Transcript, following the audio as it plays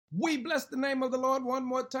We bless the name of the Lord one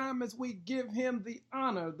more time as we give him the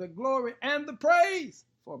honor, the glory, and the praise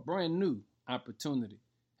for a brand new opportunity.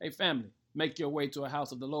 Hey, family, make your way to a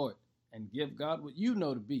house of the Lord and give God what you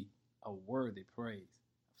know to be a worthy praise.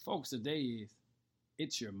 Folks, today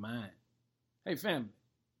it's your mind. Hey, family,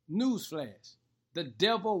 newsflash, the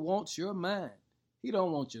devil wants your mind. He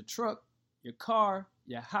don't want your truck, your car,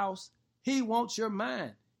 your house. He wants your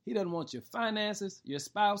mind. He doesn't want your finances, your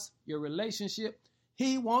spouse, your relationship.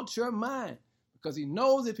 He wants your mind because he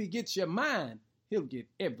knows if he gets your mind, he'll get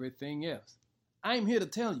everything else. I'm here to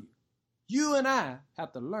tell you, you and I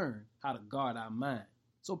have to learn how to guard our mind.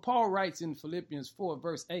 So Paul writes in Philippians 4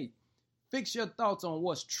 verse 8, fix your thoughts on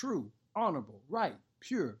what's true, honorable, right,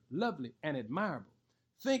 pure, lovely, and admirable.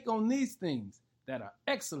 Think on these things that are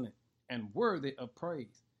excellent and worthy of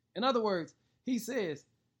praise. In other words, he says,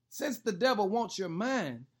 since the devil wants your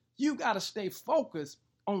mind, you got to stay focused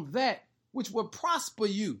on that which will prosper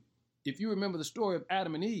you. If you remember the story of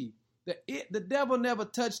Adam and Eve, the devil never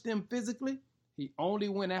touched them physically. He only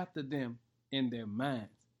went after them in their minds.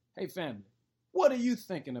 Hey, family, what are you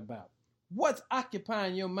thinking about? What's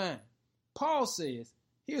occupying your mind? Paul says,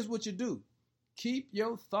 here's what you do. Keep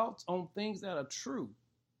your thoughts on things that are true,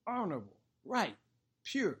 honorable, right,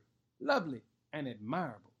 pure, lovely, and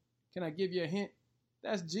admirable. Can I give you a hint?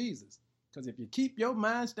 That's Jesus. Because if you keep your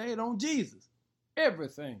mind stayed on Jesus,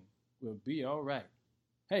 everything will be all right.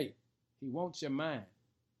 Hey, he wants your mind,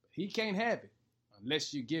 but he can't have it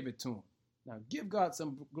unless you give it to him. Now give God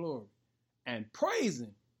some glory and praise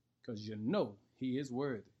him because you know he is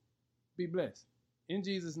worthy. Be blessed. In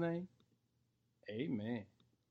Jesus' name, amen.